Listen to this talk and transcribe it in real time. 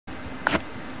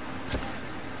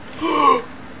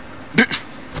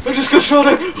shot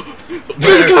at.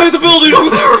 There's a guy in the building over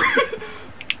there.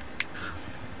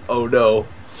 Oh no,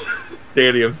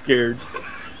 Danny, I'm scared.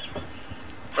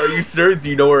 Are you sure? Do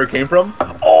you know where it came from?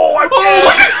 Oh, I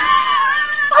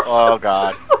Oh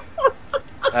god.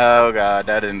 Oh god,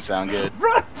 that didn't sound good.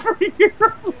 run for your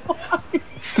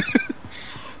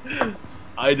life!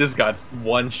 I just got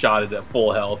one shot at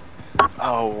full health.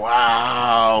 Oh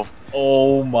wow.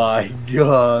 Oh my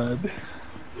god.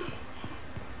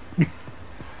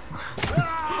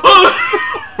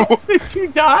 Did you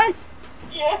die?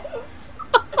 Yes.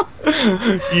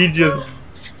 You just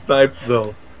sniped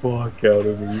the fuck out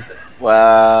of me.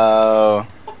 Wow.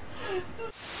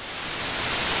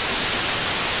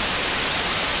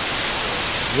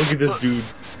 Look at this dude.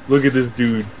 Look at this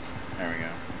dude. There we go.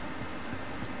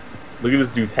 Look at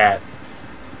this dude's hat.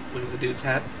 Look at the dude's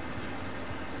hat.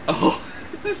 Oh,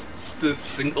 this is the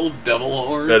single devil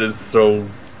horn. That is so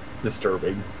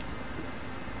disturbing.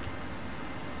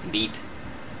 Neat.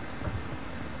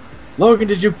 Logan,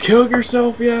 did you kill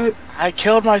yourself yet? I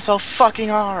killed myself fucking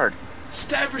hard.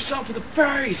 Stab yourself in the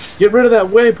face. Get rid of that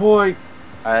waypoint.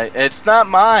 It's not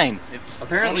mine. It's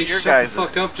Apparently, your shut guys'. the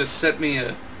fuck up. Just sent me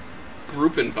a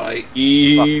group invite.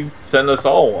 He sent us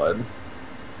all one.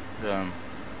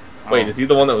 Wait, Oh. is he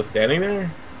the one that was standing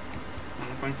there? I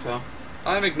don't think so.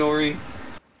 I'm ignoring.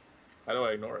 How do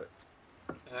I ignore it?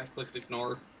 I clicked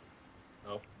ignore.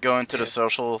 Oh. Go into the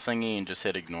social thingy and just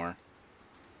hit ignore.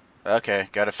 Okay,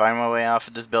 gotta find my way off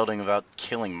of this building without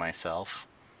killing myself.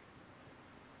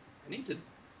 I need to.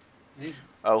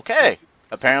 Okay.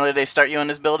 Apparently they start you in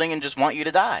this building and just want you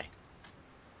to die.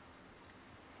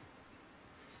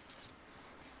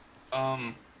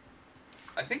 I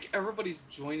think everybody's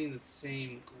joining the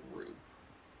same group.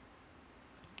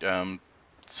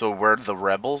 So we're the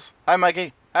rebels? Hi,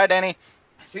 Mikey. Hi, Danny.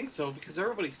 I think so, because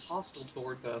everybody's hostile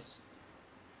towards us.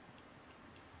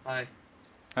 Hi.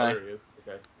 Oh, Hi. there he is.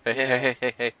 Okay. Hey, hey, hey,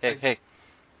 hey, hey, hey, hey.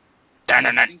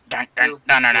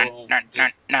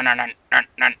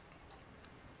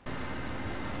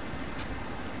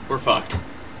 We're fucked.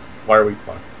 Why are we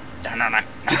fucked?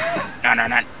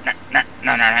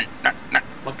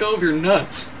 Let go of your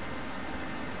nuts.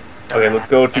 Okay, let's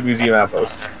go to Museum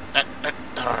Outpost.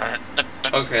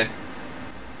 Okay.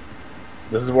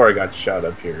 This is where I got shot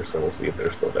up here, so we'll see if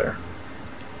they're still there.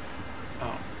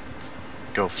 Oh.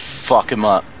 Go fuck him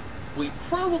up. We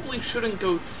probably shouldn't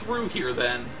go through here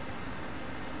then.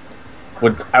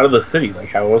 What's out of the city? Like,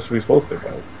 how else are we supposed to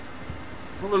go?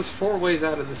 Well, there's 4 ways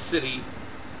out of the city.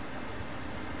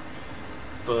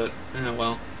 But,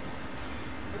 well.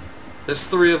 There's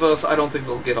 3 of us. I don't think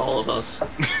they'll get all of us.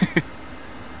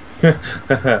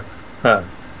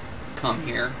 Come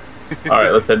here.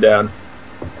 Alright, let's head down.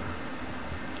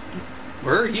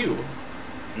 Where are you?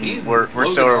 Me and We're Logan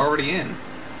still are already in.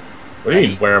 What do you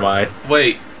mean, where am I?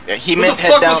 Wait. Yeah, he Who meant the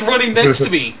head fuck down. was running next to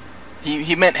me?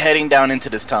 He meant heading down into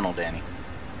this tunnel, Danny.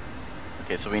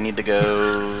 Okay, so we need to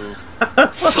go.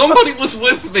 Somebody was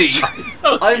with me.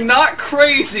 I'm not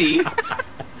crazy.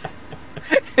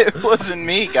 It wasn't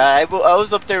me, guy. I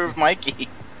was up there with Mikey.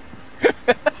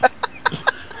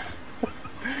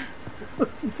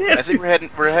 I think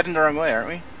we're heading the wrong way, aren't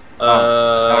we?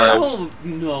 Oh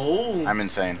no. I'm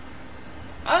insane.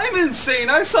 I'm insane.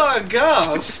 I saw a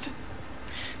ghost.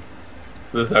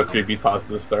 This is how creepy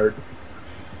pastas start.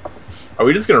 Are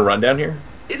we just gonna run down here?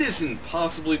 It is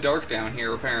impossibly dark down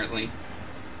here, apparently.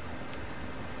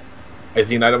 I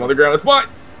see an item on the ground. It's what?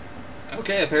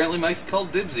 Okay, apparently Mikey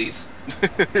called dibsies.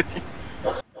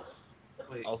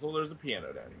 Wait. Also, there's a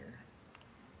piano down here.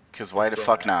 Cause why the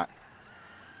fuck not?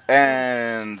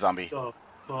 And zombie. The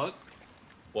fuck?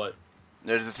 What?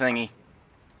 There's a thingy.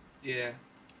 Yeah.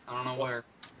 I don't know where.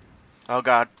 Oh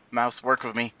god, mouse, work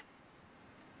with me.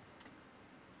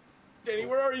 Danny,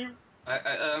 where are you?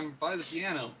 I'm by the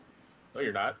piano. No,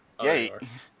 you're not. Oh, Yeah. there you are.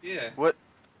 Yeah. What?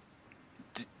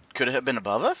 Could it have been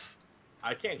above us?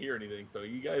 I can't hear anything, so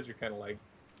you guys are kind of like...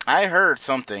 I heard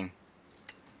something.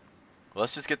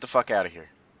 Let's just get the fuck out of here.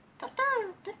 That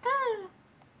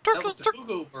was the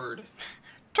cuckoo bird.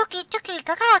 Turkey,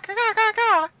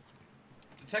 caca.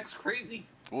 Detects crazy.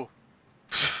 Ooh.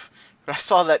 I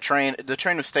saw that train. The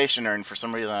train was stationary, and for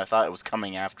some reason I thought it was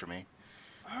coming after me.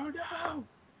 Oh no!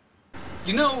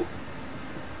 You know,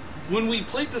 when we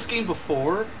played this game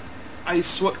before, I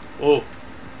swear... Oh.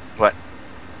 What?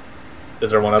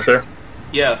 Is there one up there?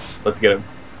 Yes. Let's get him.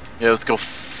 Yeah, let's go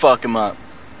fuck him up.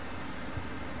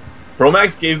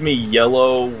 Promax gave me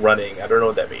yellow running. I don't know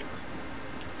what that means.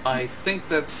 I think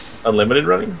that's... Unlimited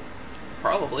running?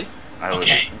 Probably.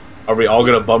 Okay. Are we all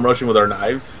gonna bum rush him with our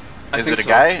knives? Is it a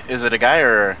guy? Is it a guy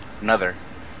or another?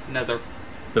 Nether.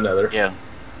 It's another. Yeah.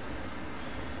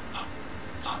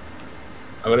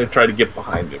 I'm gonna try to get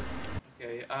behind him.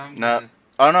 Okay, I'm No. gonna...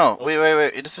 Oh no!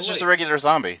 Wait! This is Oh, just a wait. regular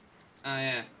zombie. Oh,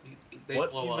 yeah. They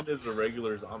What blow even up. is a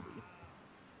regular zombie?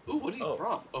 Ooh, what did he Oh.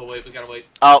 drop? Oh, wait, we gotta wait.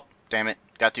 Oh, damn it!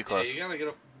 Got too Yeah, you close. gotta get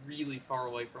up really far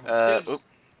away from him. Oop.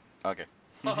 Okay.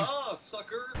 Haha,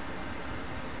 sucker!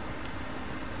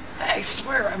 I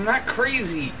swear, I'm not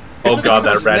crazy. Oh Look, god, he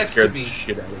that was rat next scared to the me.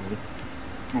 shit out of me.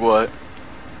 What?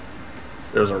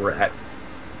 There was a rat.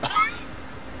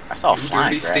 I saw a You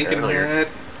flying dirty, rat stinking earlier. rat.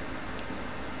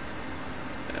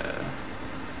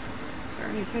 Is there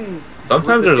anything?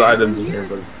 Sometimes worth there's a damn items in here,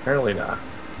 but apparently not.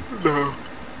 No.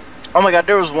 Oh my god,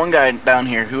 there was one guy down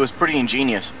here who was pretty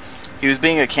ingenious. He was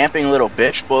being a camping little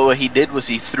bitch, but what he did was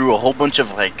he threw a whole bunch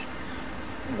of, like,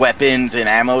 weapons and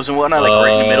ammos and whatnot, like,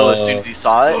 right in the middle as soon as he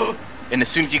saw it. And as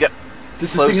soon as you got This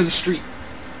is close, the thing in the street,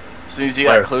 as soon as you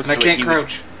got Where? close and I to it, can't he would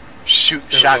crouch. shoot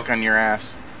There we shotgun your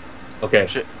ass. Okay.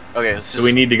 Shit. Okay, let's just... Do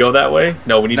we need to go that way?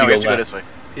 No, we need no, to we go have to go left. this way.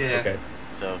 Yeah. Okay.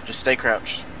 So, just stay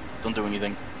crouched. Don't do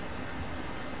anything.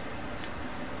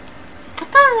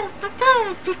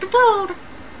 Just a bird.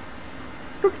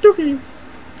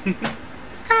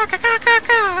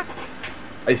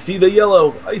 I see the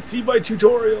yellow. I see my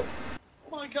tutorial.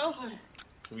 Oh my god.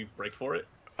 Can we break for it?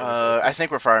 I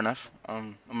think we're far enough.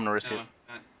 I'm gonna risk No, it.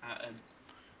 I'm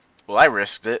Well, I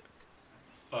risked it.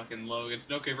 fucking Logan.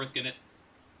 Okay, risking it.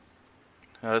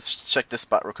 Let's check this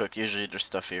spot real quick. Usually there's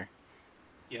stuff here.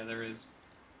 Yeah, there is.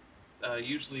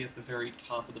 Usually at the very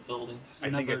top of the building. There's I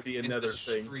think I another see in another the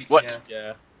thing. street. What?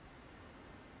 Yeah.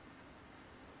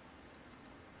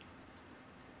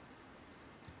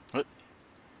 Yeah.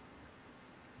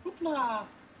 Hoopla.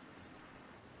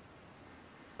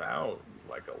 Sounds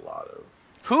like a lot of.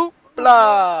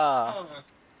 Hoopla!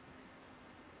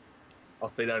 I'll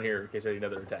stay down here in case I need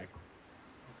another attack.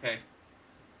 Okay.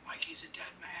 Mikey's a dead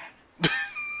man.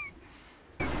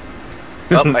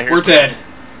 Oh, I heard We're something. dead.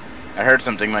 I heard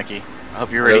something, Mikey. I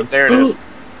hope you're ready. There it is.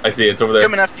 I see it. It's over there.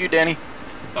 Coming after you, Danny.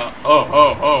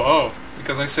 Oh.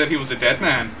 Because I said he was a dead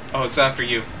man. Oh, it's after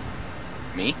you.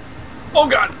 Me? Oh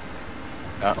god!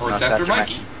 Oh, Or no, it's after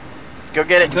Max. Mikey. Let's go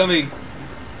get I'm it. coming.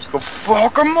 Let's go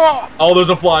fuck him up. Oh, there's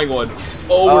a flying one.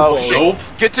 Oh, Oh, we're shit. going. Nope.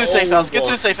 Get to the safe Oh, house. Get to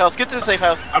Lord. the safe house. Get to the safe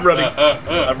house. I'm running. I'm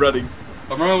I'm running.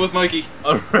 running with Mikey.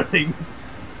 I'm running.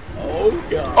 Oh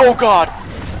god. Oh god.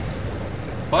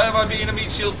 Why am I being a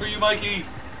meat shield for you, Mikey?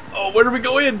 Oh, where do we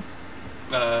go in?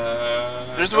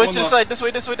 There's a no way one to the left. side. This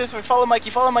way. Follow Mikey.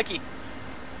 Follow Mikey.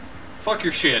 Fuck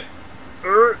your shit.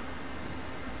 I'm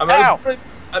Ow. out of sprint.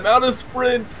 I'm out of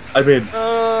sprint. I'm in.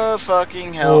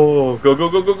 Fucking hell. Oh, go.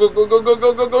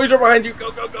 He's right behind you. Go.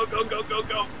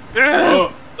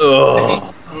 Ugh.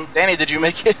 Oh. Oh. Danny, did you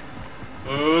make it?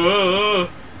 Uh,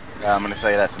 I'm gonna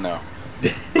say that's no.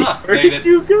 Where made did it.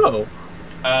 you go?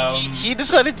 He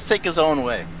decided to take his own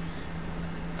way.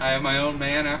 I am my own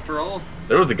man after all.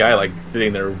 There was a guy like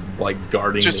sitting there like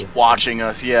guarding Just me. watching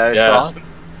us. Yeah, I Yeah. saw.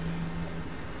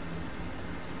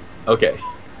 Okay.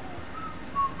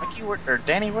 Mikey, or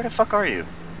Danny, where the fuck are you?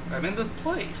 I'm in the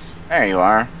place. There you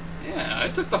are. Yeah, I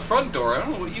took the front door. I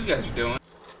don't know what you guys are doing.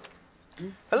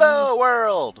 Hello,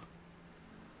 world.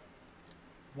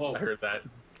 Whoa. I heard that.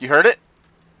 You heard it?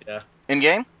 Yeah. In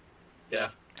game? Yeah.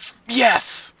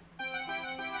 Yes.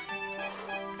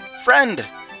 Friend,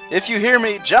 if you hear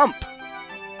me, jump.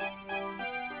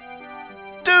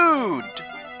 Dude,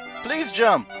 please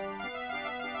jump.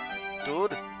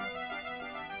 Dude.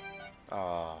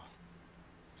 Oh,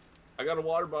 I got a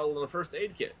water bottle and a first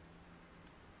aid kit.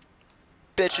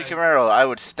 bitchy Camaro, I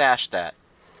would stash that.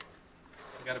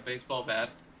 I got a baseball bat.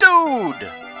 Dude.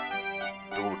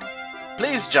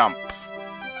 Please jump. Ooh,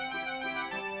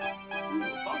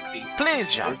 a boxy. Please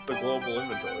Where's jump. the global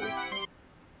inventory?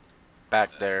 Back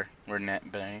there, where net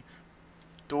bang.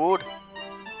 Dude.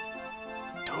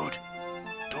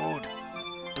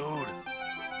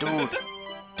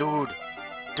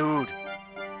 Dude.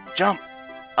 Jump.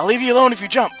 I'll leave you alone if you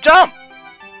jump. Jump!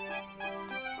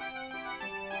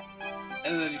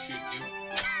 And then he shoots you.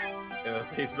 In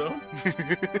a safe zone?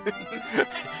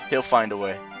 He'll find a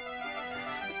way.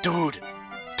 Dude.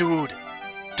 Make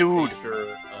sure,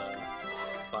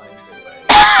 find a way.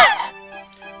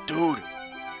 Dude.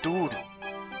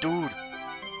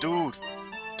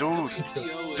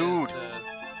 PTO Dude. is,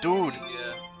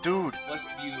 Dude. the,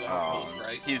 Westview outpost,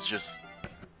 right? He's just...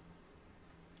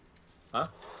 Huh?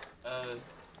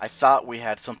 I thought we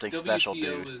had something special, WTO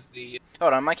dude. is the...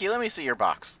 Hold on, Mikey, let me see your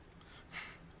box.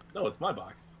 No, it's my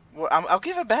box. Well, I'll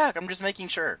give it back. I'm just making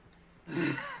sure.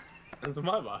 It's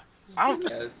my box. I'll...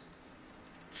 Yeah, it's...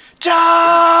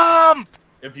 Jump!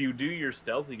 If you do your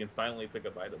stealth, you can silently pick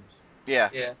up items. Yeah.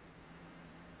 Yeah.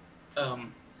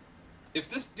 If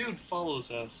this dude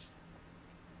follows us,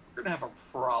 we're gonna have a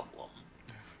problem.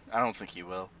 I don't think he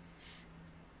will.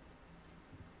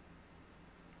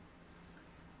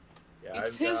 Yeah,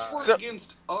 It's I've his got... word So-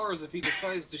 against ours if he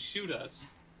decides to shoot us.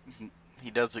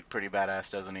 He does look pretty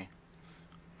badass, doesn't he?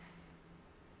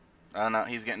 Oh no,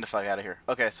 he's getting the fuck out of here.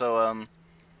 Okay, so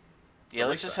yeah, For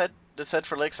let's just Lakeside. head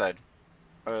for Lakeside.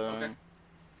 Okay.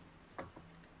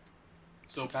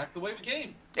 So back the way we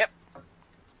came. Yep.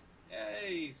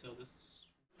 Yay! So this